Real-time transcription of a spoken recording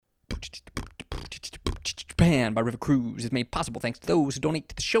Japan by River Cruise is made possible thanks to those who donate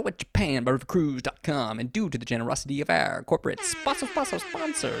to the show at japanbyrivercruise.com and due to the generosity of our corporate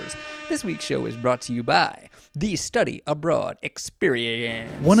sponsors. This week's show is brought to you by the Study Abroad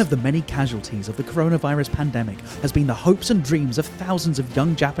Experience. One of the many casualties of the coronavirus pandemic has been the hopes and dreams of thousands of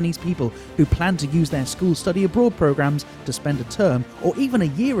young Japanese people who plan to use their school study abroad programs to spend a term or even a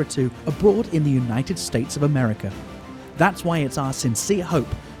year or two abroad in the United States of America. That's why it's our sincere hope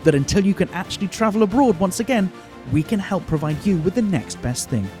that until you can actually travel abroad once again, we can help provide you with the next best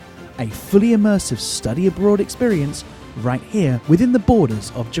thing. A fully immersive study abroad experience right here within the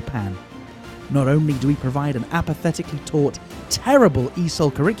borders of Japan. Not only do we provide an apathetically taught, terrible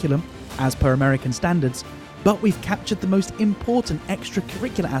ESOL curriculum, as per American standards, but we've captured the most important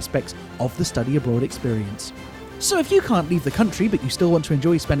extracurricular aspects of the study abroad experience. So if you can't leave the country but you still want to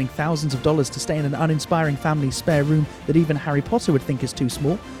enjoy spending thousands of dollars to stay in an uninspiring family's spare room that even Harry Potter would think is too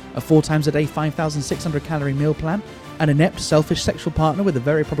small, a 4 times a day 5,600 calorie meal plan, an inept, selfish sexual partner with a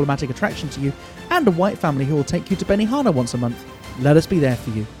very problematic attraction to you, and a white family who will take you to Benihana once a month, let us be there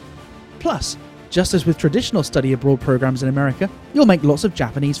for you. Plus, just as with traditional study abroad programs in America, you'll make lots of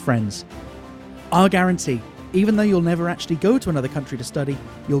Japanese friends. Our guarantee: even though you'll never actually go to another country to study,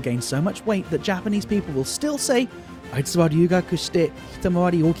 you'll gain so much weight that Japanese people will still say, "Aitsu wa ryugaku shite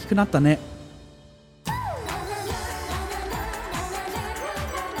hitamawari ookiku natta ne."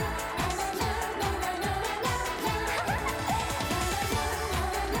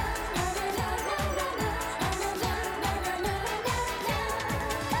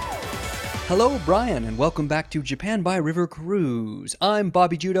 Hello, Brian, and welcome back to Japan by River Cruise. I'm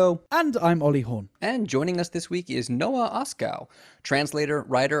Bobby Judo. And I'm Ollie Horn. And joining us this week is Noah Oskow, translator,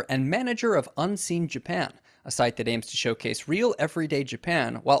 writer, and manager of Unseen Japan, a site that aims to showcase real everyday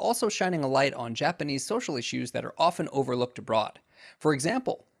Japan while also shining a light on Japanese social issues that are often overlooked abroad. For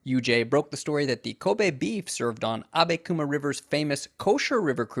example, UJ broke the story that the Kobe beef served on Abekuma River's famous kosher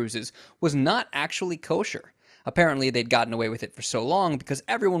river cruises was not actually kosher. Apparently, they'd gotten away with it for so long because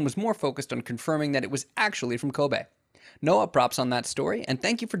everyone was more focused on confirming that it was actually from Kobe. Noah, props on that story, and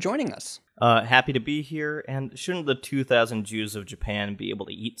thank you for joining us. Happy to be here, and shouldn't the 2,000 Jews of Japan be able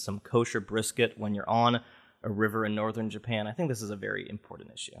to eat some kosher brisket when you're on a river in northern Japan? I think this is a very important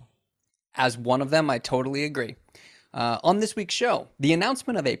issue. As one of them, I totally agree. On this week's show, the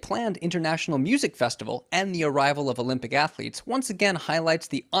announcement of a planned international music festival and the arrival of Olympic athletes once again highlights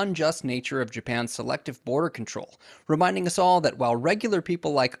the unjust nature of Japan's selective border control, reminding us all that while regular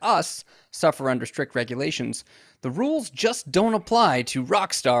people like us suffer under strict regulations, the rules just don't apply to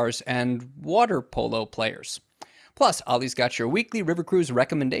rock stars and water polo players. Plus, Ollie's got your weekly River Cruise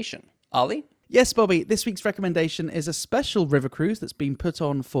recommendation. Ollie? Yes, Bobby, this week's recommendation is a special river cruise that's been put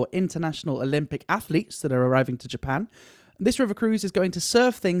on for international Olympic athletes that are arriving to Japan. This river cruise is going to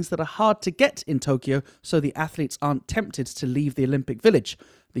serve things that are hard to get in Tokyo so the athletes aren't tempted to leave the Olympic Village.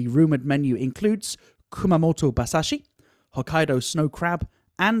 The rumoured menu includes Kumamoto Basashi, Hokkaido Snow Crab,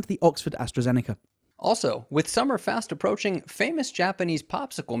 and the Oxford AstraZeneca. Also, with summer fast approaching, famous Japanese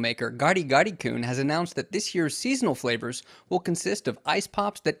popsicle maker Gari Gari-kun has announced that this year's seasonal flavors will consist of ice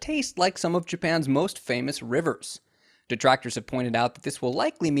pops that taste like some of Japan's most famous rivers. Detractors have pointed out that this will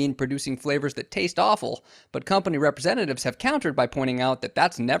likely mean producing flavors that taste awful, but company representatives have countered by pointing out that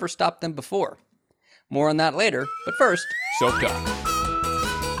that's never stopped them before. More on that later, but first, Soap Talk.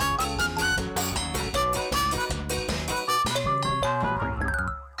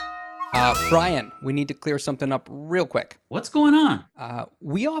 Brian, we need to clear something up real quick. What's going on?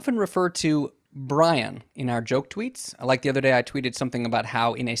 We often refer to Brian in our joke tweets. Like the other day, I tweeted something about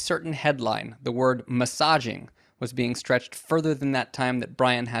how in a certain headline, the word massaging was being stretched further than that time that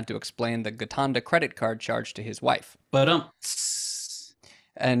Brian had to explain the Gotanda credit card charge to his wife.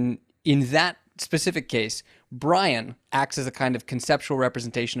 And in that specific case, Brian acts as a kind of conceptual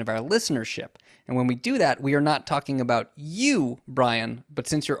representation of our listenership. And when we do that, we are not talking about you, Brian, but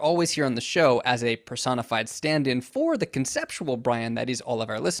since you're always here on the show as a personified stand-in for the conceptual Brian that is all of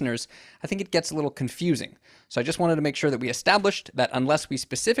our listeners, I think it gets a little confusing. So I just wanted to make sure that we established that unless we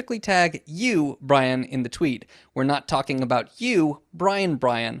specifically tag you, Brian, in the tweet, we're not talking about you, Brian,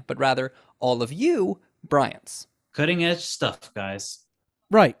 but rather all of you, Bryans. Cutting edge stuff, guys.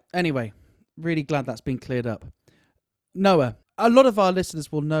 Right, anyway. Really glad that's been cleared up. Noah, a lot of our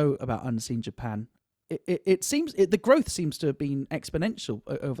listeners will know about Unseen Japan. It seems the growth seems to have been exponential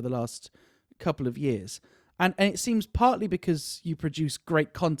over the last couple of years, and it seems partly because you produce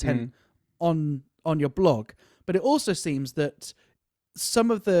great content on your blog, but it also seems that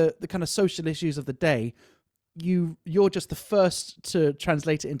some of the kind of social issues of the day, you're just the first to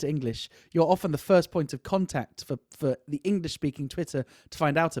translate it into English. You're often the first point of contact for the English-speaking Twitter to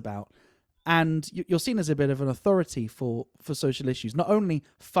find out about. and you're seen as a bit of an authority for social issues, not only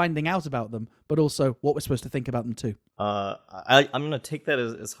finding out about them, but also what we're supposed to think about them too. I'm going to take that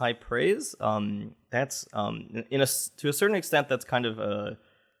as high praise. That's to a certain extent, that's kind of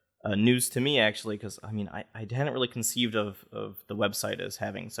news to me, actually, because I mean, I hadn't really conceived of the website as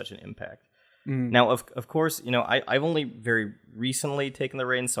having such an impact. Now, of course, I've only very recently taken the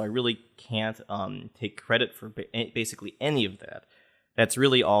reins, so I really can't take credit for basically any of that. That's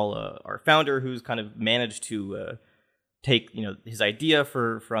really all our founder, who's kind of managed to take his idea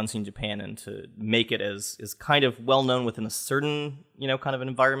for Unseen Japan and to make it as kind of well known within a certain kind of an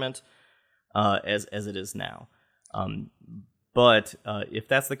environment as it is now. But if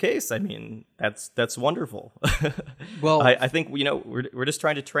that's the case, I mean, that's wonderful. Well, I think we're just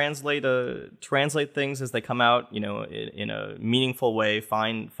trying to translate things as they come out, in a meaningful way.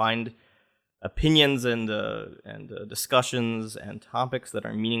 Find opinions and discussions and topics that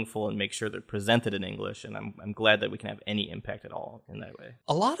are meaningful and make sure they're presented in English. And I'm glad that we can have any impact at all in that way.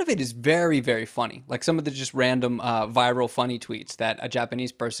 a lot of it is very, very funny. Like some of the just random viral funny tweets that a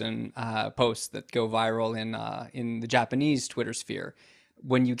Japanese person posts that go viral in the Japanese Twitter sphere.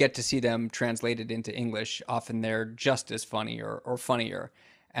 When you get to see them translated into English, often they're just as funny or funnier.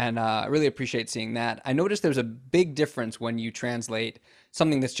 And I really appreciate seeing that. I noticed there's a big difference when you translate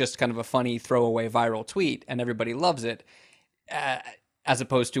something that's just kind of a funny throwaway viral tweet and everybody loves it, as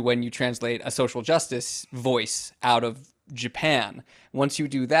opposed to when you translate a social justice voice out of Japan. Once you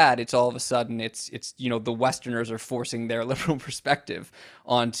do that, it's all of a sudden it's the Westerners are forcing their liberal perspective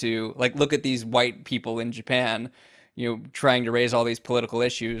onto, like, look at these white people in Japan, trying to raise all these political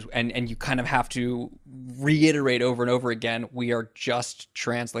issues, and you kind of have to reiterate over and over again, we are just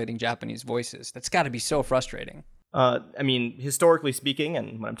translating Japanese voices. That's got to be so frustrating. I mean, historically speaking,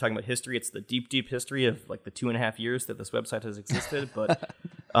 and when I'm talking about history, it's the deep, deep history of like the 2.5 years that this website has existed. But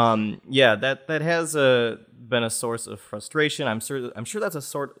yeah, that has been a source of frustration. I'm sure that's a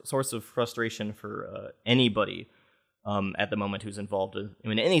source of frustration for anybody at the moment who's involved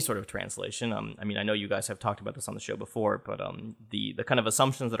in any sort of translation. I mean, I know you guys have talked about this on the show before, but the kind of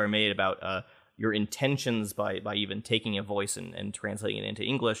assumptions that are made about your intentions by even taking a voice and translating it into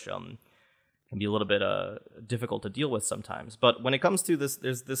English can be a little bit difficult to deal with sometimes. But when it comes to this,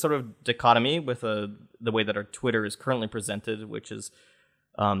 there's this sort of dichotomy with the way that our Twitter is currently presented, which is,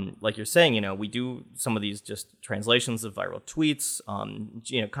 like you're saying, we do some of these just translations of viral tweets,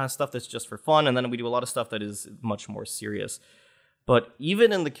 kind of stuff that's just for fun, and then we do a lot of stuff that is much more serious. But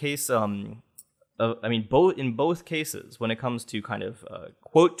even in the case, in both cases, when it comes to kind of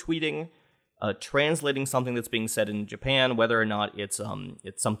quote tweeting, translating something that's being said in Japan, whether or not it's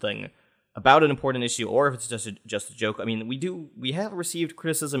something about an important issue or if it's just a joke. I mean, we have received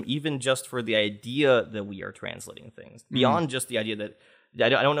criticism even just for the idea that we are translating things beyond just the idea that. I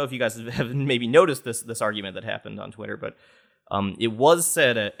don't know if you guys have maybe noticed this argument that happened on Twitter, but it was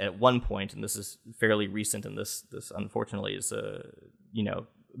said at one point, and this is fairly recent, and this unfortunately is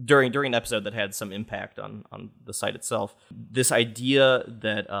during an episode that had some impact on the site itself. This idea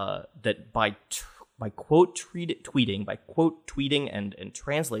that by quote tweeting and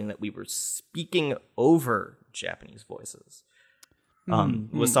translating that we were speaking over Japanese voices.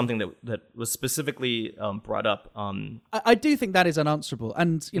 Was something that was specifically brought up. I do think that is unanswerable,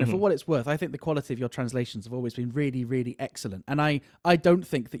 and for what it's worth, I think the quality of your translations have always been really, really excellent, and I don't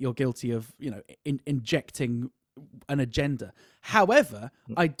think that you're guilty of injecting an agenda. However,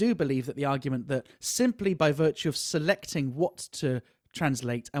 I do believe that the argument that simply by virtue of selecting what to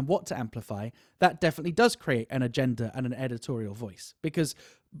translate and what to amplify, that definitely does create an agenda and an editorial voice, because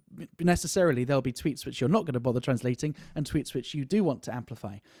necessarily there'll be tweets which you're not going to bother translating and tweets which you do want to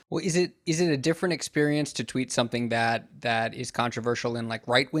amplify. Well, is it a different experience to tweet something that is controversial in like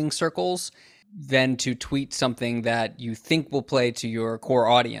right-wing circles than to tweet something that you think will play to your core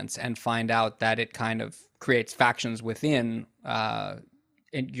audience and find out that it kind of creates factions within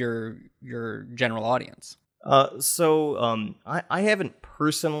your general audience? I haven't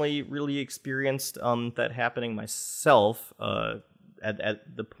personally really experienced that happening myself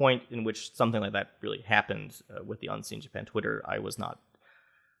at the point in which something like that really happened with the Unseen Japan Twitter. I was not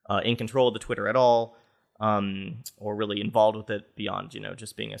in control of the Twitter at all, or really involved with it beyond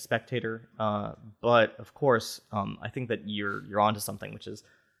just being a spectator. But of course, I think that you're onto something, which is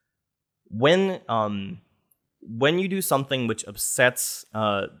when you do something which upsets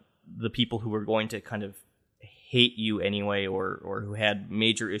the people who are going to kind of hate you anyway, or who had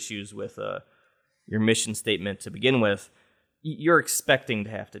major issues with your mission statement to begin with, you're expecting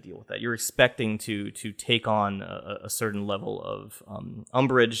to have to deal with that. You're expecting to take on a certain level of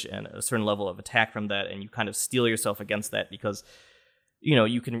umbrage and a certain level of attack from that, and you kind of steel yourself against that because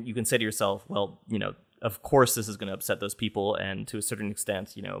you can say to yourself, well, of course this is going to upset those people, and to a certain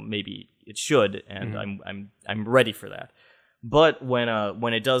extent, maybe it should, and I'm ready for that. But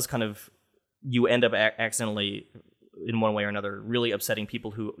when it does kind of, you end up accidentally, in one way or another, really upsetting people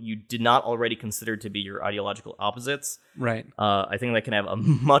who you did not already consider to be your ideological opposites. Right. I think that can have a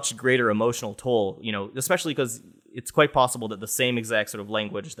much greater emotional toll, especially because it's quite possible that the same exact sort of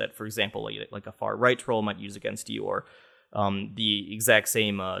language that, for example, like a far-right troll might use against you, or the exact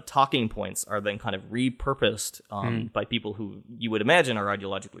same talking points are then kind of repurposed by people who you would imagine are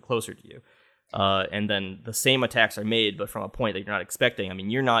ideologically closer to you. And then the same attacks are made, but from a point that you're not expecting. I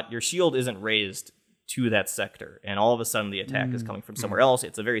mean, your shield isn't raised to that sector, and all of a sudden the attack is coming from somewhere else.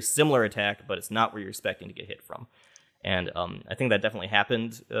 It's a very similar attack, but it's not where you're expecting to get hit from. And I think that definitely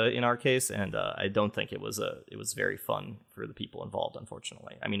happened in our case, and I don't think it was very fun for the people involved,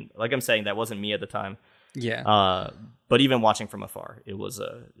 unfortunately. I mean, like I'm saying, that wasn't me at the time. Yeah. But even watching from afar, it was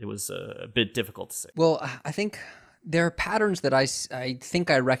a bit difficult to say. Well, I think there are patterns that I think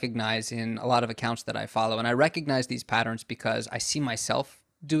I recognize in a lot of accounts that I follow, and I recognize these patterns because I see myself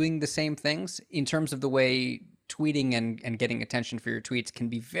doing the same things in terms of the way tweeting and getting attention for your tweets can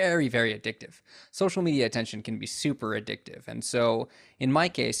be very, very addictive. Social media attention can be super addictive. And so in my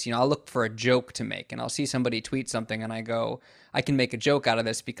case, I'll look for a joke to make, and I'll see somebody tweet something and I go, I can make a joke out of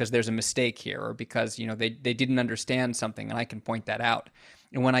this because there's a mistake here, or because, they didn't understand something, and I can point that out.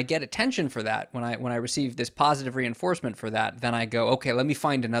 And when I get attention for that, when I receive this positive reinforcement for that, then I go, okay, let me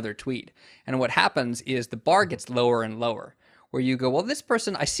find another tweet. And what happens is the bar gets lower and lower, where you go, well, this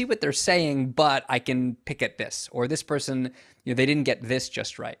person, I see what they're saying, but I can pick at this. Or this person, they didn't get this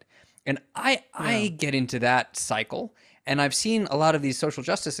just right. And I get into that cycle. And I've seen a lot of these social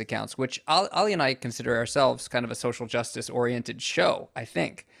justice accounts, which Ali and I consider ourselves kind of a social justice oriented show, I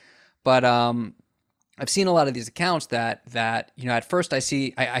think. But I've seen a lot of these accounts that at first I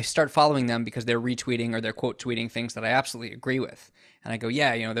start following them because they're retweeting or they're quote tweeting things that I absolutely agree with. And I go,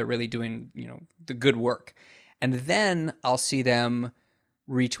 yeah, they're really doing, the good work. And then I'll see them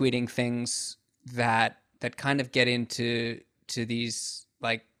retweeting things that kind of get into these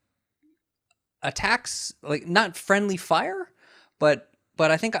like attacks, like not friendly fire, but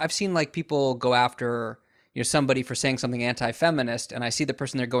I think I've seen like people go after somebody for saying something anti-feminist, and I see the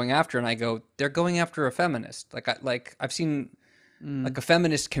person they're going after, and I go, they're going after a feminist. Like I've seen like a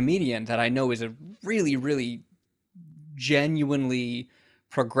feminist comedian that I know is a really, really genuinely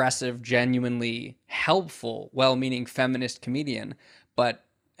progressive, genuinely helpful, well-meaning feminist comedian, but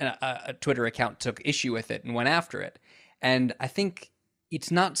a Twitter account took issue with it and went after it. And I think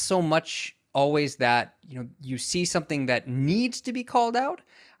it's not so much always that you see something that needs to be called out.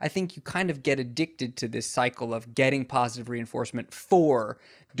 I think you kind of get addicted to this cycle of getting positive reinforcement for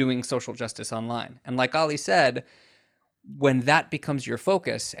doing social justice online. And like Ali said, when that becomes your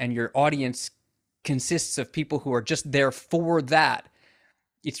focus and your audience consists of people who are just there for that,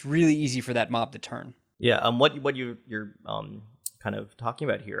 it's really easy for that mob to turn. Yeah, what you're kind of talking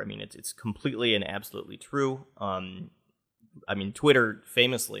about here, I mean, it's completely and absolutely true. I mean, Twitter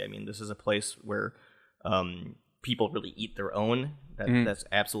famously, I mean, this is a place where people really eat their own. That's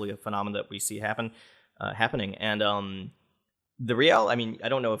absolutely a phenomenon that we see happening. And I mean, I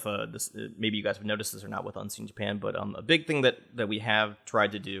don't know if this maybe you guys have noticed this or not with Unseen Japan, but a big thing that we have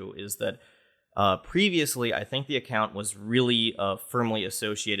tried to do is that previously, I think the account was really firmly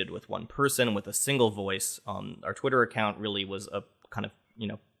associated with one person, with a single voice. Our Twitter account really was a kind of,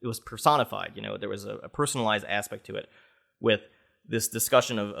 it was personified. There was a personalized aspect to it, with this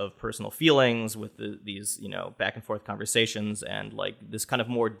discussion of personal feelings, with these back and forth conversations, and like this kind of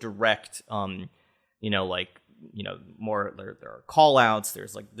more direct, more there are call outs.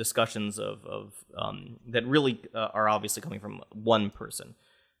 There's like discussions of that really are obviously coming from one person,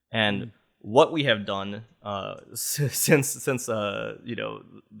 and what we have done since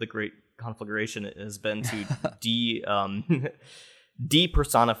the Great Conflagration has been to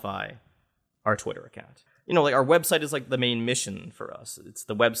depersonify our Twitter account. Like our website is like the main mission for us. It's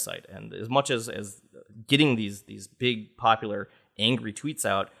the website, and as much as getting these big popular angry tweets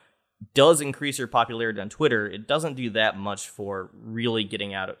out does increase your popularity on Twitter, it doesn't do that much for really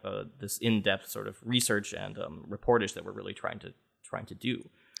getting out this in-depth sort of research and reportage that we're really trying to do.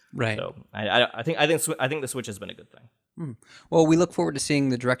 Right. So I think the switch has been a good thing. Well, we look forward to seeing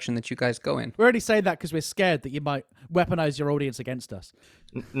the direction that you guys go in. We already say that because we're scared that you might weaponize your audience against us.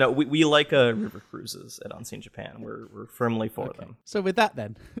 No, we like river cruises at Unseen Japan. We're firmly for them. So with that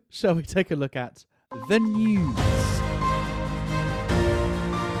then, shall we take a look at the news?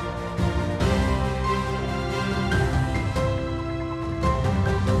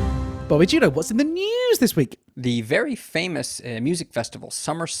 Bobby, do you know what's in the news this week? The very famous music festival,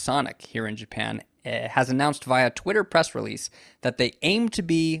 Summer Sonic, here in Japan, has announced via Twitter press release that they aim to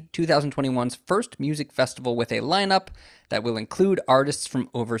be 2021's first music festival with a lineup that will include artists from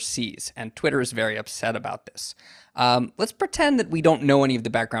overseas, and Twitter is very upset about this. Let's pretend that we don't know any of the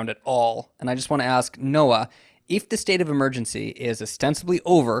background at all, and I just want to ask Noah, if the state of emergency is ostensibly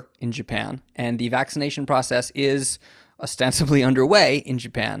over in Japan and the vaccination process is ostensibly underway in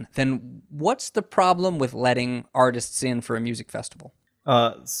Japan, then what's the problem with letting artists in for a music festival?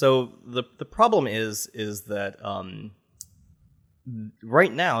 So the problem is that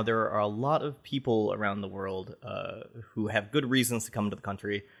right now there are a lot of people around the world who have good reasons to come to the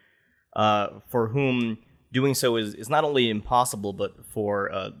country, for whom doing so is not only impossible, but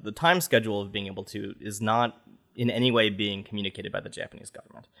for the time schedule of being able to is not in any way being communicated by the Japanese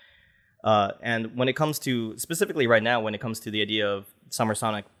government. And when it comes to, specifically right now, when it comes to the idea of Summer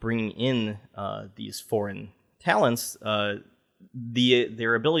Sonic bringing in these foreign talents,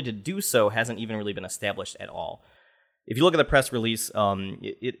 their ability to do so hasn't even really been established at all. If you look at the press release,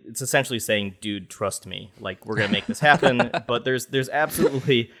 it's essentially saying, "Dude, trust me. Like, we're gonna make this happen." But there's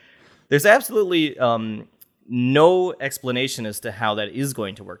absolutely no explanation as to how that is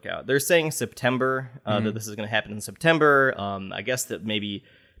going to work out. They're saying September, that this is going to happen in September. I guess that maybe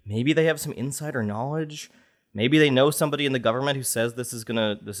they have some insider knowledge. Maybe they know somebody in the government who says this is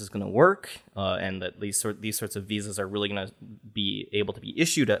gonna work, and that these sorts of visas are really gonna be able to be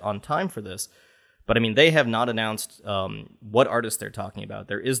issued on time for this. But I mean, they have not announced what artists they're talking about.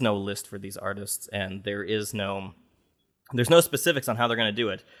 There is no list for these artists, and there's no specifics on how they're going to do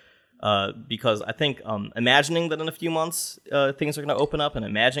it. Because I think imagining that in a few months things are going to open up, and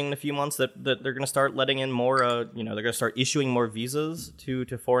imagining in a few months that they're going to start letting in more, they're going to start issuing more visas to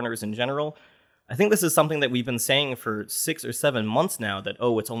foreigners in general. I think this is something that we've been saying for 6 or 7 months now, that,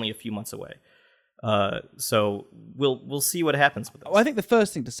 it's only a few months away. So we'll see what happens with this. Well, I think the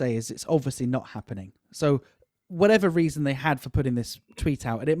first thing to say is it's obviously not happening. So whatever reason they had for putting this tweet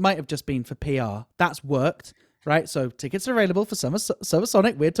out, and it might have just been for PR, that's worked. Right, so tickets are available for Summer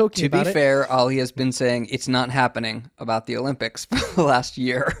Sonic. We're talking about it. To be fair, Ali has been saying it's not happening about the Olympics for the last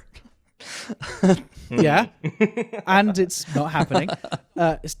year. Yeah, and it's not happening.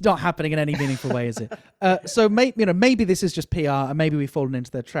 It's not happening in any meaningful way, is it? So maybe this is just PR, and maybe we've fallen into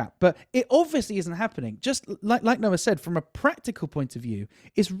their trap. But it obviously isn't happening. Just like Noah said, from a practical point of view,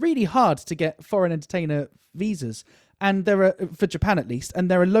 it's really hard to get foreign entertainer visas. And there are, for Japan at least, and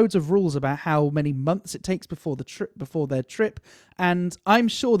there are loads of rules about how many months it takes before their trip. And I'm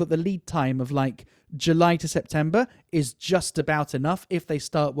sure that the lead time of like July to September is just about enough if they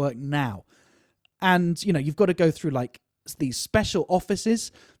start work now. And, you've got to go through like these special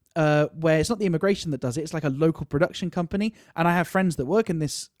offices where it's not the immigration that does it, it's like a local production company. And I have friends that work in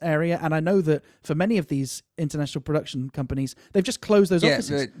this area, and I know that for many of these international production companies, they've just closed those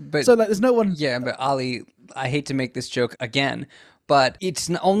offices. But so like, there's no one... Yeah, but Ali, I hate to make this joke again, but it's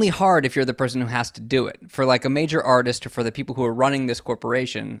only hard if you're the person who has to do it. For like a major artist, or for the people who are running this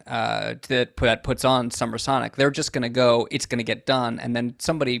corporation that puts on Summer Sonic, they're just going to go, it's going to get done, and then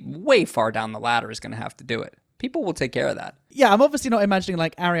somebody way far down the ladder is going to have to do it. People will take care of that. Yeah, I'm obviously not imagining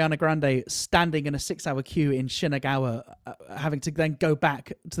like Ariana Grande standing in a 6-hour queue in Shinagawa, having to then go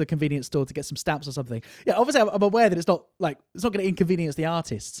back to the convenience store to get some stamps or something. Yeah, obviously I'm aware that it's not going to inconvenience the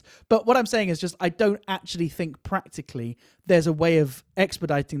artists. But what I'm saying is just I don't actually think practically there's a way of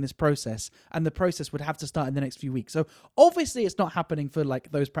expediting this process, and the process would have to start in the next few weeks. So obviously it's not happening for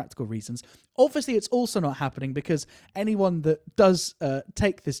like those practical reasons. Obviously it's also not happening because anyone that does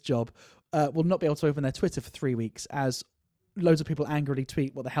take this job will not be able to open their Twitter for 3 weeks, as loads of people angrily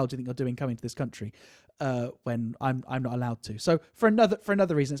tweet, "What the hell do you think you're doing coming to this country?" When I'm not allowed to. So for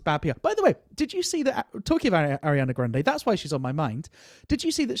another reason, it's bad PR. By the way, did you see that? Talking about Ariana Grande, that's why she's on my mind. Did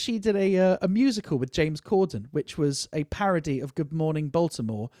you see that she did a musical with James Corden, which was a parody of Good Morning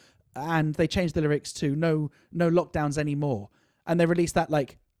Baltimore, and they changed the lyrics to "No lockdowns anymore," and they released that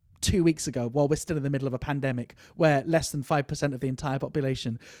like 2 weeks ago, while we're still in the middle of a pandemic where less than 5% of the entire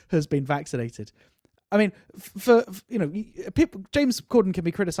population has been vaccinated. I mean, people, James Corden can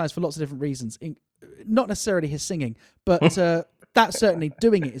be criticised for lots of different reasons, not necessarily his singing, but that certainly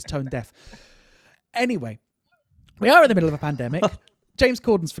doing it is tone deaf. Anyway, we are in the middle of a pandemic. James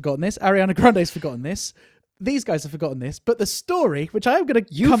Corden's forgotten this. Ariana Grande's forgotten this. These guys have forgotten this. But the story, which I am going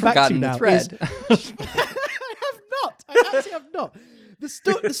to come back to now, is... I have not. I actually have not. The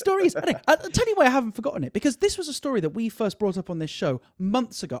story is... I'll tell you why I haven't forgotten it, because this was a story that we first brought up on this show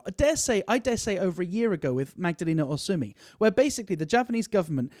months ago. I dare say over a year ago with Magdalena Osumi, where basically the Japanese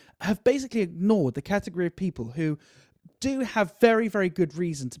government have basically ignored the category of people who do have very, very good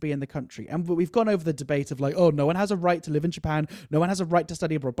reason to be in the country. And we've gone over the debate of like, oh, no one has a right to live in Japan. No one has a right to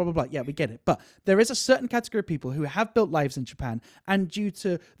study abroad, blah, blah, blah. Yeah, we get it. But there is a certain category of people who have built lives in Japan, and due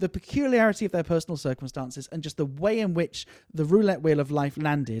to the peculiarity of their personal circumstances and just the way in which the roulette wheel of life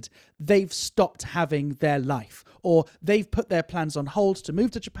landed, they've stopped having their life, or they've put their plans on hold to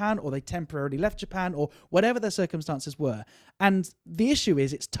move to Japan, or they temporarily left Japan, or whatever their circumstances were. And the issue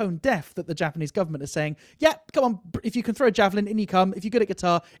is it's tone deaf that the Japanese government is saying, yeah, come on, if you can throw a javelin, in you come. If you're good at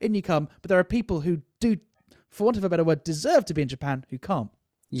guitar, in you come. But there are people who do, for want of a better word, deserve to be in Japan who can't.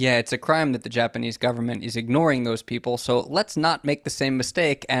 Yeah, it's a crime that the Japanese government is ignoring those people, so let's not make the same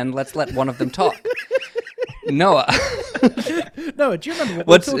mistake and let's let one of them talk. Noah. Noah, do you remember what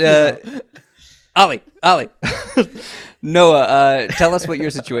What's, we're talking about? Ali. Noah, tell us what your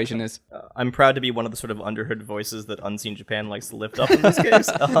situation is. I'm proud to be one of the sort of underhood voices that Unseen Japan likes to lift up in this case.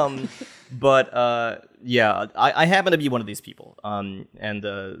 Yeah, I happen to be one of these people.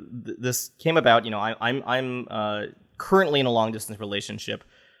 This came about, I'm currently in a long distance relationship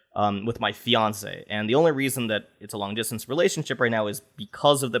with my fiance, and the only reason that it's a long distance relationship right now is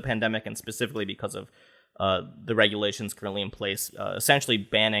because of the pandemic, and specifically because of the regulations currently in place, essentially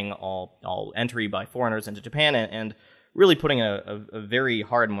banning all entry by foreigners into Japan, and really putting a very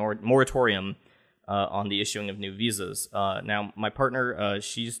hard moratorium on the issuing of new visas. Now, my partner,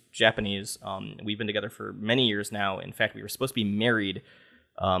 she's Japanese. We've been together for many years now. In fact, we were supposed to be married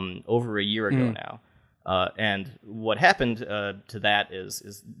over a year ago now. And what happened to that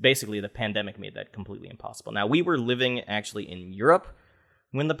is basically the pandemic made that completely impossible. Now, we were living actually in Europe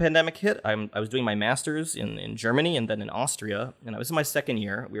when the pandemic hit. I was doing my master's in Germany and then in Austria, and I was in my second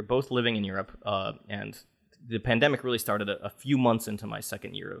year. We were both living in Europe, and the pandemic really started a few months into my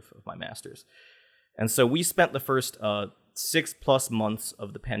second year of my master's. And so we spent the first 6+ months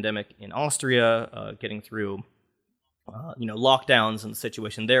of the pandemic in Austria, getting through lockdowns and the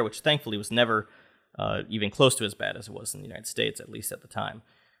situation there, which thankfully was never even close to as bad as it was in the United States, at least at the time.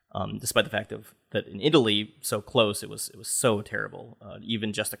 Despite the fact that in Italy, so close, it was so terrible,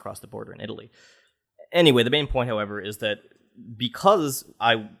 even just across the border in Italy. Anyway, the main point, however, is that because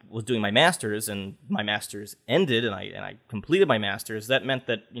I was doing my master's and my master's ended and I completed my master's, that meant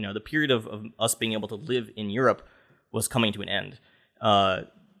that the period of us being able to live in Europe was coming to an end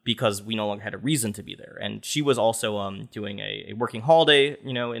because we no longer had a reason to be there. And she was also doing a working holiday,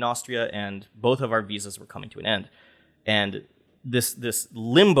 in Austria, and both of our visas were coming to an end. And this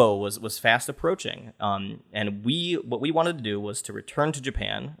limbo was fast approaching, and what we wanted to do was to return to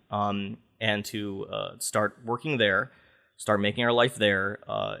Japan and to start working there, start making our life there,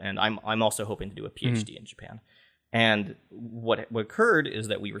 and I'm also hoping to do a PhD in Japan. And what occurred is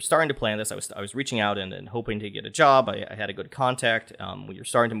that we were starting to plan this. I was reaching out and hoping to get a job. I had a good contact. We were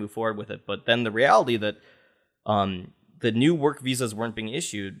starting to move forward with it, but then the reality that the new work visas weren't being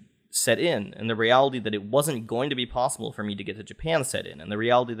issued set in, and the reality that it wasn't going to be possible for me to get to Japan set in, and the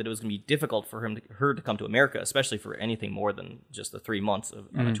reality that it was going to be difficult for her to come to America, especially for anything more than just the 3 months of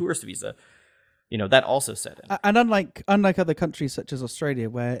a tourist visa, that also set in. And unlike other countries such as Australia,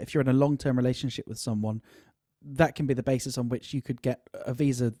 where if you're in a long-term relationship with someone, that can be the basis on which you could get a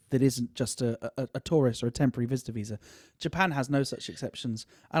visa that isn't just a tourist or a temporary visitor visa. Japan has no such exceptions.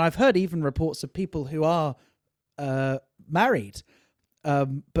 And I've heard even reports of people who are married,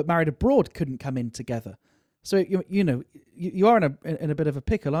 but married abroad, couldn't come in together. So you are in a bit of a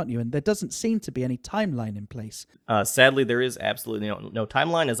pickle, aren't you? And there doesn't seem to be any timeline in place. Sadly, there is absolutely no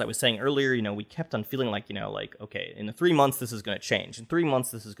timeline. As I was saying earlier, we kept on feeling like okay, in the 3 months this is going to change. In 3 months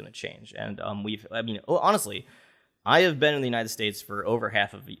this is going to change. And honestly, I have been in the United States for over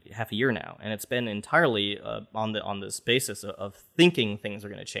half a year now, and it's been entirely on this basis of thinking things are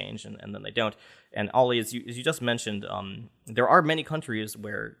going to change, and then they don't. And Ollie, as you just mentioned, there are many countries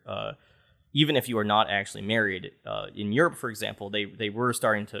where even if you are not actually married, in Europe, for example, they were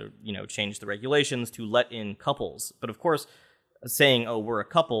starting to change the regulations to let in couples. But of course, saying, oh, we're a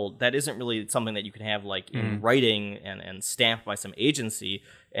couple, that isn't really something that you can have in writing and stamped by some agency.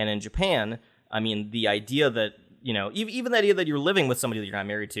 And in Japan, I mean, the idea that even the idea that you're living with somebody that you're not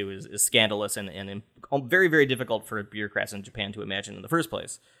married to is scandalous and very, very difficult for bureaucrats in Japan to imagine in the first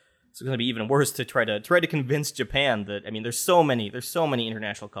place. It's going to be even worse to try to convince Japan that, there's so many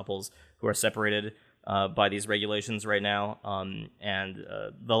international couples who are separated by these regulations right now, and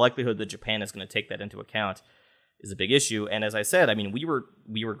the likelihood that Japan is going to take that into account is a big issue. And as I said, we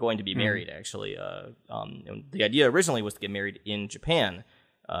were going to be married actually. The idea originally was to get married in Japan,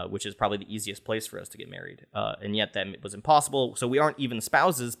 which is probably the easiest place for us to get married, and yet that was impossible. So we aren't even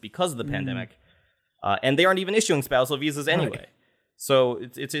spouses because of the pandemic, and they aren't even issuing spousal visas anyway. Right. So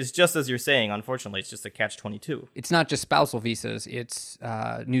it's just as you're saying. Unfortunately, it's just a catch-22. It's not just spousal visas, it's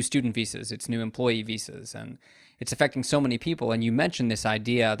new student visas, it's new employee visas, and it's affecting so many people. And you mentioned this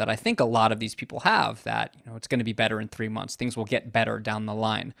idea that I think a lot of these people have, that it's going to be better in 3 months. Things will get better down the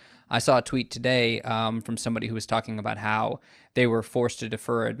line. I saw a tweet today from somebody who was talking about how they were forced to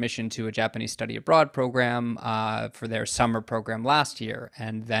defer admission to a Japanese study abroad program for their summer program last year,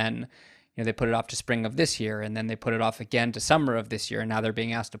 and then they put it off to spring of this year, and then they put it off again to summer of this year, and now they're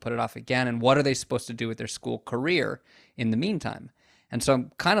being asked to put it off again. And what are they supposed to do with their school career in the meantime? And so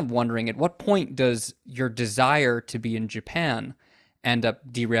I'm kind of wondering, at what point does your desire to be in Japan end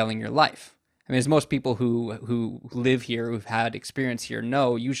up derailing your life? I mean, as most people who live here, who've had experience here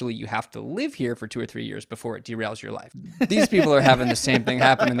know, usually you have to live here for 2 or 3 years before it derails your life. These people are having the same thing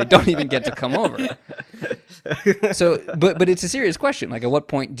happen, and they don't even get to come over. So, but it's a serious question. Like, at what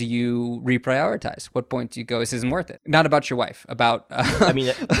point do you reprioritize? What point do you go, this isn't worth it? Not about your wife, about I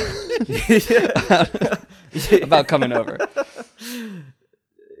mean, about coming over.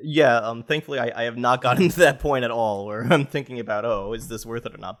 Yeah, thankfully I have not gotten to that point at all where I'm thinking about, is this worth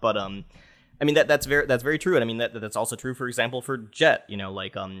it or not? But I mean that's very true, and I mean that's also true, for example, for JET.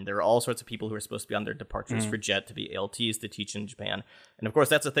 There are all sorts of people who are supposed to be on their departures for JET to be ALTs to teach in Japan, and of course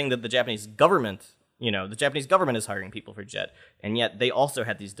that's a thing that the Japanese government is hiring people for JET, and yet they also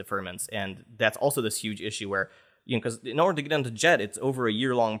had these deferments, and that's also this huge issue where because in order to get into JET, it's over a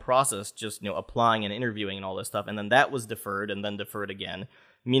year-long process, just applying and interviewing and all this stuff, and then that was deferred and then deferred again.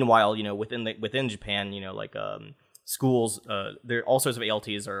 Meanwhile, within Japan, schools, there all sorts of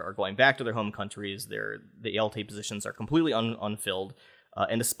ALTs are going back to their home countries. The ALT positions are completely unfilled.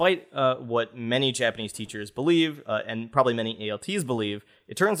 And despite what many Japanese teachers believe, and probably many ALTs believe,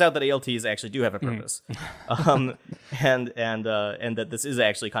 it turns out that ALTs actually do have a purpose, and that this is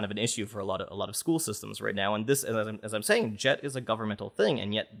actually kind of an issue for a lot of school systems right now. And this, as I'm saying, JET is a governmental thing,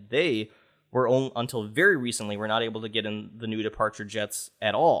 and yet they were until very recently were not able to get in the new departure jets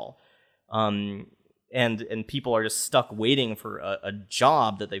at all. And people are just stuck waiting for a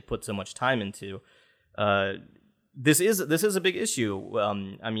job that they put so much time into. This is a big issue.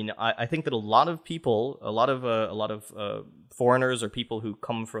 I mean, I think that a lot of people, a lot of foreigners or people who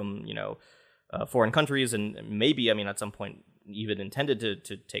come from foreign countries, and maybe, I mean, at some point even intended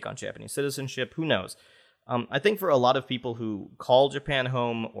to take on Japanese citizenship. Who knows? I think for a lot of people who call Japan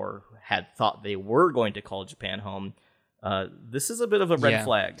home or had thought they were going to call Japan home, this is a bit of a red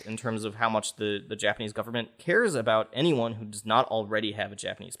flag in terms of how much the Japanese government cares about anyone who does not already have a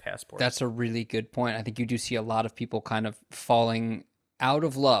Japanese passport. That's a really good point. I think you do see a lot of people kind of falling out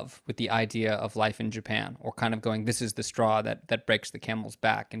of love with the idea of life in Japan, or kind of going, this is the straw that breaks the camel's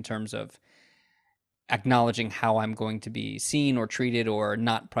back, in terms of acknowledging how I'm going to be seen or treated or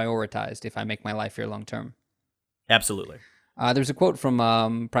not prioritized if I make my life here long term. Absolutely. There's a quote from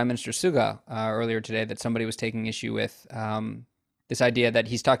Prime Minister Suga earlier today that somebody was taking issue with, this idea that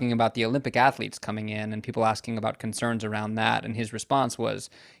he's talking about the Olympic athletes coming in and people asking about concerns around that. And his response was,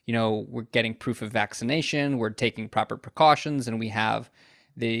 we're getting proof of vaccination, we're taking proper precautions, and we have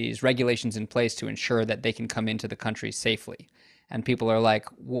these regulations in place to ensure that they can come into the country safely. And people are like,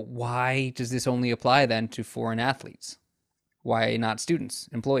 well, why does this only apply then to foreign athletes? Why not students,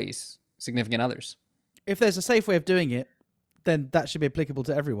 employees, significant others? If there's a safe way of doing it, then that should be applicable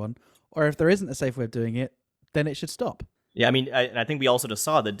to everyone. Or if there isn't a safe way of doing it, then it should stop. Yeah, I mean, I think we also just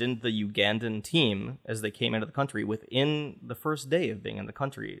saw that, didn't the Ugandan team, as they came into the country, within the first day of being in the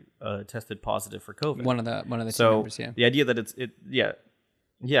country, tested positive for COVID? One of the team members, yeah. The idea that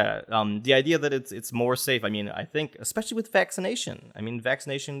the idea that it's more safe. I mean, I think, especially with vaccination. I mean,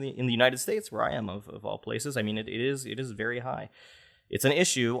 vaccination in the United States, where I am of all places, I mean, it is very high. It's an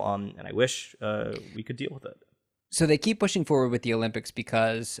issue, and I wish we could deal with it. So they keep pushing forward with the Olympics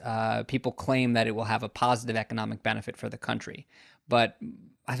because people claim that it will have a positive economic benefit for the country. But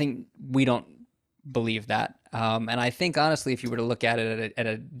I think we don't believe that. And I think, honestly, if you were to look at it at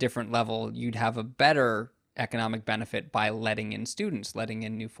a different level, you'd have a better economic benefit by letting in students, letting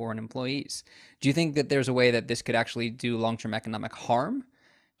in new foreign employees. Do you think that there's a way that this could actually do long-term economic harm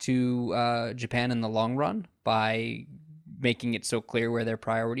to Japan in the long run by making it so clear where their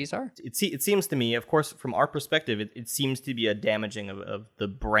priorities are? It seems to me, of course, from our perspective, it seems to be a damaging of the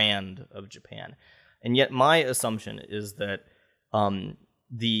brand of Japan. And yet my assumption is that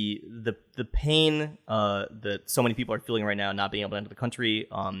the pain that so many people are feeling right now, not being able to enter the country,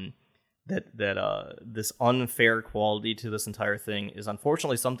 that this unfair quality to this entire thing is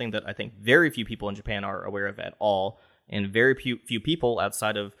unfortunately something that I think very few people in Japan are aware of at all, and very few people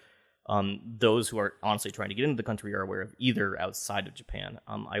outside of those who are honestly trying to get into the country are aware of either outside of Japan.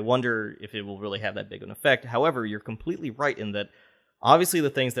 I wonder if it will really have that big of an effect. However, you're completely right in that Obviously, the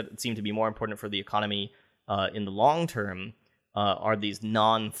things that seem to be more important for the economy in the long term are these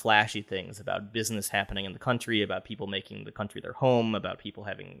non-flashy things about business happening in the country, about people making the country their home, about people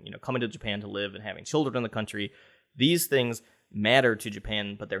having, coming to Japan to live and having children in the country. These things matter to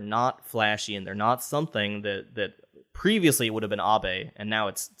Japan, but they're not flashy, and they're not something that previously it would have been Abe, and now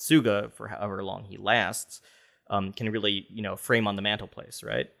it's Suga, for however long he lasts, can really, frame on the mantelpiece,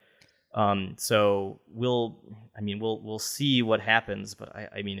 right? So we'll see what happens, but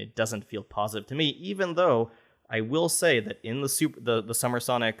I mean, it doesn't feel positive to me, even though I will say that in the Summer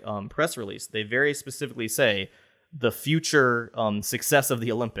Sonic press release, they very specifically say the future success of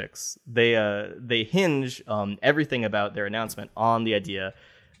the Olympics. They hinge everything about their announcement on the idea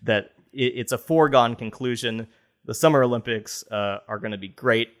that it's a foregone conclusion. The Summer Olympics are going to be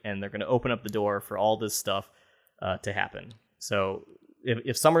great, and they're going to open up the door for all this stuff to happen. So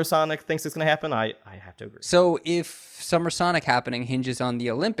if Summer Sonic thinks it's going to happen, I have to agree. So if Summer Sonic happening hinges on the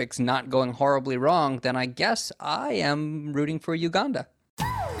Olympics not going horribly wrong, then I guess I am rooting for Uganda.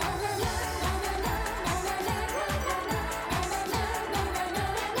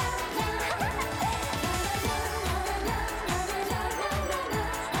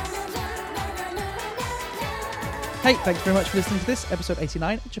 Hey, thanks very much for listening to this, episode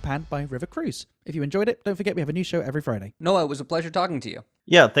 89 of Japan by River Cruise. If you enjoyed it, don't forget we have a new show every Friday. Noah, it was a pleasure talking to you.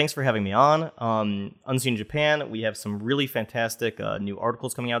 Yeah, thanks for having me on. Unseen Japan, we have some really fantastic new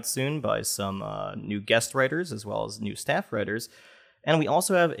articles coming out soon by some new guest writers as well as new staff writers. And we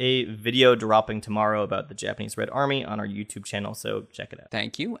also have a video dropping tomorrow about the Japanese Red Army on our YouTube channel, so check it out.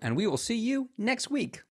 Thank you, and we will see you next week.